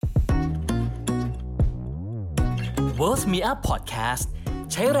Worth Me Up Podcast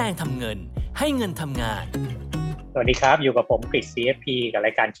ใช้แรงทำเงินให้เงินทำงานสวัสดีครับอยู่กับผมกฤษ CFP กับร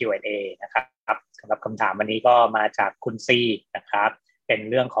ายการ Q&A นะครับสำหรับคำถามวันนี้ก็มาจากคุณซีนะครับเป็น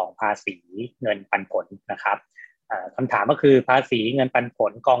เรื่องของภาษีเงินปันผลนะครับคำถามก็คือภาษีเงินปันผ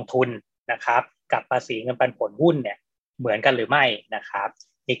ลกองทุนนะครับกับภาษีเงินปันผลหุ้นเนี่ยเหมือนกันหรือไม่นะครับ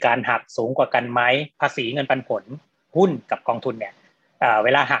มีการหักสูงกว่ากันไหมภาษีเงินปันผลหุ้นกับกองทุนเนี่ยเว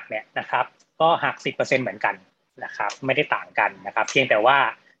ลาหักเนี่ยนะครับก็หัก 10% เหมือนกันนะครับไม่ได้ต่างกันนะครับเพียงแต่ว่า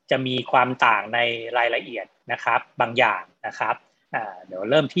จะมีความต่างในรายละเอียดนะครับบางอย่างนะครับเดี๋ยว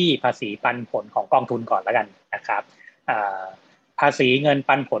เริ่มที่ภาษีปันผลของกองทุนก่อนแล้วกันนะครับภาษีเงิน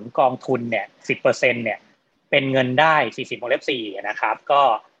ปันผลกองทุนเนี่ย 10% เนี่ยเป็นเงินได้40วงเล็บ4นะครับก็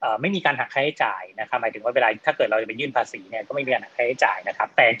ไม่มีการหักค่าใช้จ่ายนะครับหมายถึงว่าเวลาถ้าเกิดเราจะไปยื่นภาษีเนี่ยก็ไม่มีการหักค่าใช้จ่ายนะครับ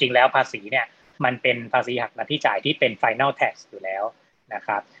แต่จริงๆแล้วภาษีเนี่ยมันเป็นภาษีหักหน้าที่จ่ายที่เป็น final tax อยู่แล้วนะค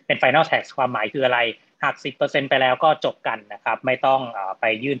รับเป็น final tax ความหมายคืออะไรหัก 10% ไปแล้วก็จบกันนะครับไม่ต้องไป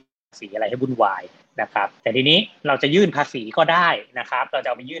ยื่นภาษีอะไรให้วุ่นวายนะครับแต่ทีนี้เราจะยื่นภาษีก็ได้นะครับเราจะ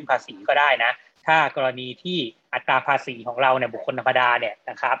เอาไปยื่นภาษีก็ได้นะถ้ากรณีที่อัตราภาษีของเราเนี่ยบุคคลธรรมดาเนี่ย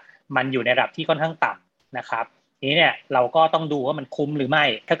นะครับมันอยู่ในระดับที่ค่อนข้างต่ำนะครับนี้เนี่ยเราก็ต้องดูว่ามันคุ้มหรือไม่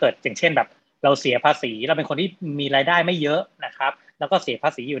ถ้าเกิดอย่างเช่นแบบเราเสียภาษีเราเป็นคนที่มีรายได้ไม่เยอะนะครับแล้วก็เสียภา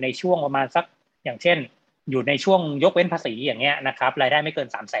ษีอยู่ในช่วงประมาณสักอย่างเช่นอยู่ในช่วงยกเว้นภาษีอย่างเงี้ยนะครับรายได้ไม่เกิน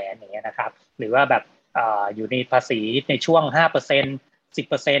 300,000 อย่างเงี้ยนะครับหรือว่าแบบอยู่ในภาษีในช่วง 5%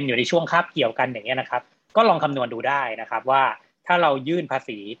 10% อยู่ในช่วงคาบเกี่ยวกันอย่างเงี้ยนะครับก็ลองคำนวณดูได้นะครับว่าถ้าเรายื่นภา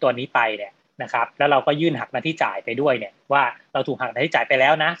ษีตัวนี้ไปเนี่ยนะครับแล้วเราก็ยื่นหักหน้าที่จ่ายไปด้วยเนี่ยว่าเราถูกหักหน้าที่จ่ายไปแล้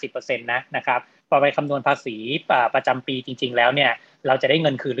วนะ 10% นะครับพอไปคำนวณภาษีประจำปีจริงๆแล้วเนี่ยเราจะได้เ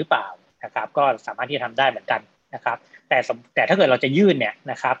งินคืนหรือเปล่านะครับก็สามารถที่จะทำได้เหมือนกันนะครับแต่ถ้าเกิดเราจะยื่นเนี่ย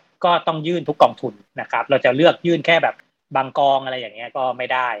นะครับก็ต้องยื่นทุกกองทุนนะครับเราจะเลือกยื่นแค่แบบบางกองอะไรอย่างเงี้ยก็ไม่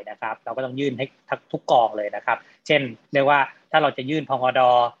ได้นะครับเราก็ต้องยื่นให้ทุกกองเลยนะครับเช่นเรียกว่าถ้าเราจะยื่นพงด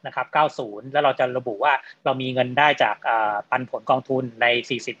นะครับ90แล้วเราจะระบุว่าเรามีเงินได้จากปันผลกองทุนใน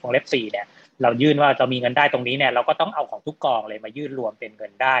40วงเล็บ4เนี่ยเรายื่นว่าเรามีเงินได้ตรงนี้เนี่ยเราก็ต้องเอาของทุกกองเลยมายื่นรวมเป็นเงิ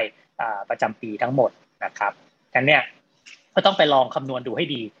นได้ประจำปีทั้งหมดนะครับฉะนั้นเนี่ยก็ต้องไปลองคำนวณดูให้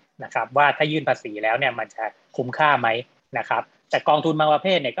ดีนะครับว่าถ้ายื่นภาษีแล้วเนี่ยมันจะคุ้มค่าไหมนะครับแต่กองทุนบางประเภ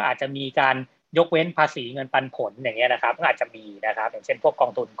ทเนี่ยก็อาจจะมีการยกเว้นภาษีเงินปันผลอย่างเงี้ยนะครับก็อาจจะมีนะครับอย่างเช่นพวกกอ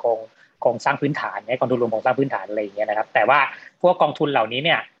งทุนโครงสร้างพื้นฐานเนี่ยกองทุนรวมโครงสร้างพื้นฐานอะไรอย่างเงี้ยนะครับแต่ว่าพวกกองทุนเหล่านี้เ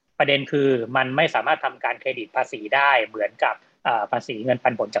นี่ยประเด็นคือมันไม่สามารถทำการเครดิตภาษีได้เหมือนกับภาษีเงินปั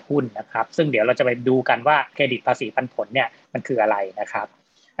นผลจากหุ้นนะครับซึ่งเดี๋ยวเราจะไปดูกันว่าเครดิตภาษีปันผลเนี่ยมันคืออะไรนะครับ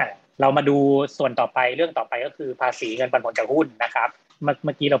เรามาดูส่วนต่อไปเรื่องต่อไปก็คือภาษีเงินปันผลจากหุ้นนะครับเ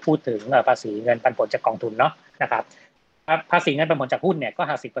มื่อกี้เราพูดถึงภาษีเงินปันผลจากกองทุนเนาะนะครับภาษีเงินปันผลจากหุ้นเนี่ยก็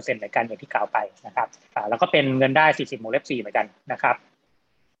หัก 10% เหมือนกันอย่างที่กล่าวไปนะครับแล้วก็เป็นเงินได้40วงเล็บ4เหมือนกันนะครับ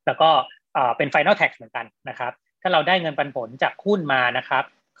แล้วก็เป็น final tax เหมือนกันนะครับถ้าเราได้เงินปันผลจากหุ้นมานะครับ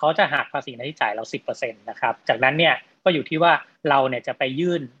เขาจะหักภาษีหน้าที่จ่ายเรา 10% นะครับจากนั้นเนี่ยก็อยู่ที่ว่าเราเนี่ยจะไป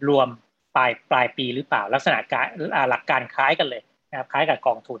ยื่นรวมปลายปีหรือเปล่าลักษณะการหลักการคล้ายกันเลยนะครับคล้ายกับก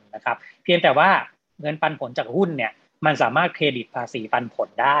องทุนนะครับเพียงแต่ว่าเงินปันผลจากหุ้นเนี่ยมันสามารถเครดิตภาษีปันผล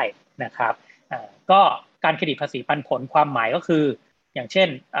ได้นะครับก็การเครดิตภาษีปันผลความหมายก็คืออย่างเช่น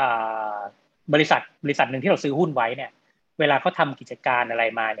บริษัทหนึ่งที่เราซื้อหุ้นไว้เนี่ยเวลาเขาทำกิจการอะไร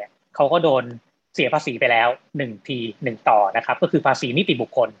มาเนี่ยเขาก็โดนเสียภาษีไปแล้ว1 ต่อนะครับก็คือภาษีนิติบุค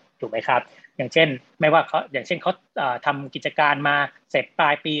คลถูกไหมครับอย่างเช่นไม่ว่าเขาอย่างเช่นเขาทำกิจการมาเสร็จปลา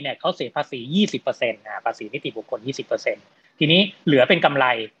ยปีเนี่ยเขาเสียภาษี 20% ภาษีนิติบุคคล 20%ทีนี้เหลือเป็นกำไร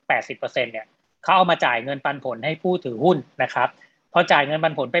 80%เนี่ยเขาเอามาจ่ายเงินปันผลให้ผู้ถือหุ้นนะครับพอจ่ายเงินปั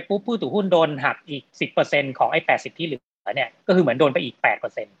นผลไปปุ๊บผู้ถือหุ้นโดนหักอีก 10% ของไอ้80ที่เหลือเนี่ยก็คือเหมือนโดนไปอีก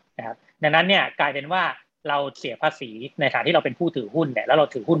 8% นะครับดังนั้นเนี่ยกลายเป็นว่าเราเสียภาษีในฐานะที่เราเป็นผู้ถือหุ้นเนี่ยแล้วเรา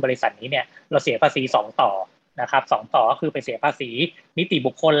ถือหุ้นบริษัทนี้เนี่ยเราเสียภาษี2 ต่อนะครับ2 ต่อก็คือไปเสียภาษีนิติ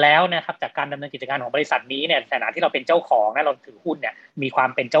บุคคลแล้วนะครับจากการดำเนินกิจการของบริษัทนี้เนี่ยในฐานะที่เราเป็นเจ้าของนะเราถือหุ้นเนี่ยมีความ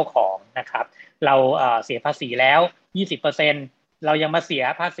เป็นเจ้าของนะครับเราเสียภาษีแล้ว 20%เรายังมาเสีย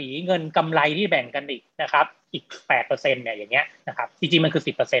ภาษีเงินกำไรที่แบ่งกันอีกนะครับอีก 8% เนี่ยอย่างเงี้ยนะครับจริงๆมันคือ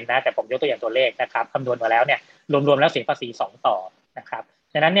 10% นะแต่ผมยกตัวอย่างตัวเลขนะครับคำนวณมาแล้วเนี่ยรวมๆแล้วเสียภาษี2 ต่อนะครับ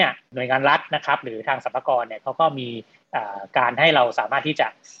ดังนั้นเนี่ยหน่วยงานรัฐนะครับหรือทางสรรพากรเนี่ยเขาก็มีการให้เราสามารถที่จะ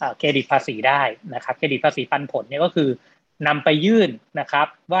เครดิตภาษีได้นะครับเครดิตภาษีปันผลเนี่ยก็คือนำไปยื่นนะครับ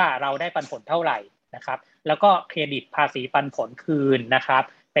ว่าเราได้ปันผลเท่าไหร่นะครับแล้วก็เครดิตภาษีปันผลคืนนะครับ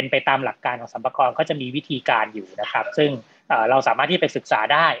เป็นไปตามหลักการของสรรพากรก็จะมีวิธีการอยู่นะครับซึ่งเราสามารถที่ไปศึกษา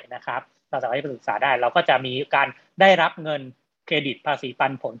ได้นะครับเราสามารถที่ไปศึกษาได้เราก็จะมีการได้รับเงินเค รดิตภาษีปั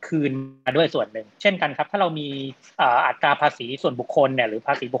นผลคืนมาด้วยส่วนหนึ่งเช่นกันครับถ้าเรามีอัตราภาษีส่วนบุคคลเนี่ยหรือภ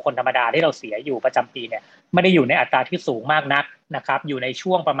าษีบุคคลธรรมดาที่เราเสียอยู่ประจำปีเนี่ยไม่ได้อยู่ในอัตราที่สูงมากนักนะครับอยู่ใน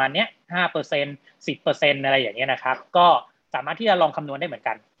ช่วงประมาณเนี้ย5% 10%อะไรอย่างเงี้ยนะครับก็สามารถที่จะลองคำนวณได้เหมือน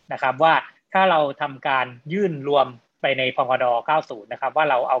กันนะครับว่าถ้าเราทำการยื่นรวมไปในพกด90นะครับว่า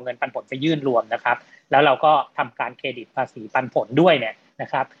เราเอาเงินปันผลไปยื่นรวมนะครับแล้วเราก็ทำการเครดิตภาษีปันผลด้วยเนี่ยนะ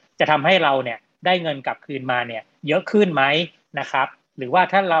ครับจะทำให้เราเนี่ยได้เงินกลับคืนมาเนี่ยเยอะขึ้นไหมนะครับหรือว่า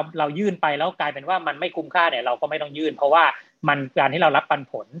ถ้าเรายื่นไปแล้วกลายเป็นว่ามันไม่คุ้มค่าเนี่ยเราก็ไม่ต้องยื่นเพราะว่ามันการที่เรารับปัน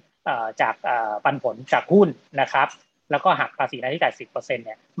ผลจากปันผลจากหุ้นนะครับแล้วก็หักภาษีรายได้จ่าย 10% เ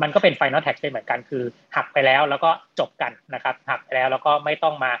นี่ยมันก็เป็น Final Tax ได้เหมือนกันคือหักไปแล้วแล้วก็จบกันนะครับหักไปแล้วก็ไม่ต้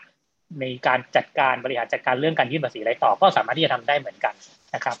องมาในการจัดการบริหารจัดการเรื่องการยื่นภาษีอะไรต่อก็สามารถที่จะทำได้เหมือนกัน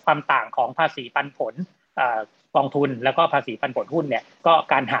นะครับความต่างของภาษีปันผลกองทุนแล้วก็ภาษีปันผลหุ้นเนี่ยก็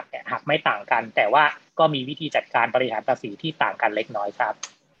การหักเนี่ยหักไม่ต่างกันแต่ว่าก็มีวิธีจัดการบริหารภาษีที่ต่างกันเล็กน้อยครับ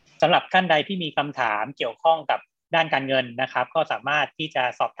สำหรับท่านใดที่มีคำถามเกี่ยวข้องกับด้านการเงินนะครับก็สามารถที่จะ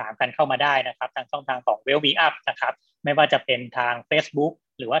สอบถามกันเข้ามาได้นะครับทางช่องทางของ Well Be Up นะครับไม่ว่าจะเป็นทาง Facebook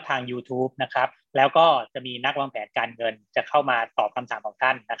หรือว่าทาง YouTube นะครับแล้วก็จะมีนักวางแผนการเงินจะเข้ามาตอบคำถามของท่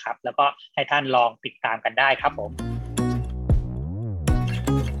านนะครับแล้วก็ให้ท่านลองติดตามกันได้ครับผม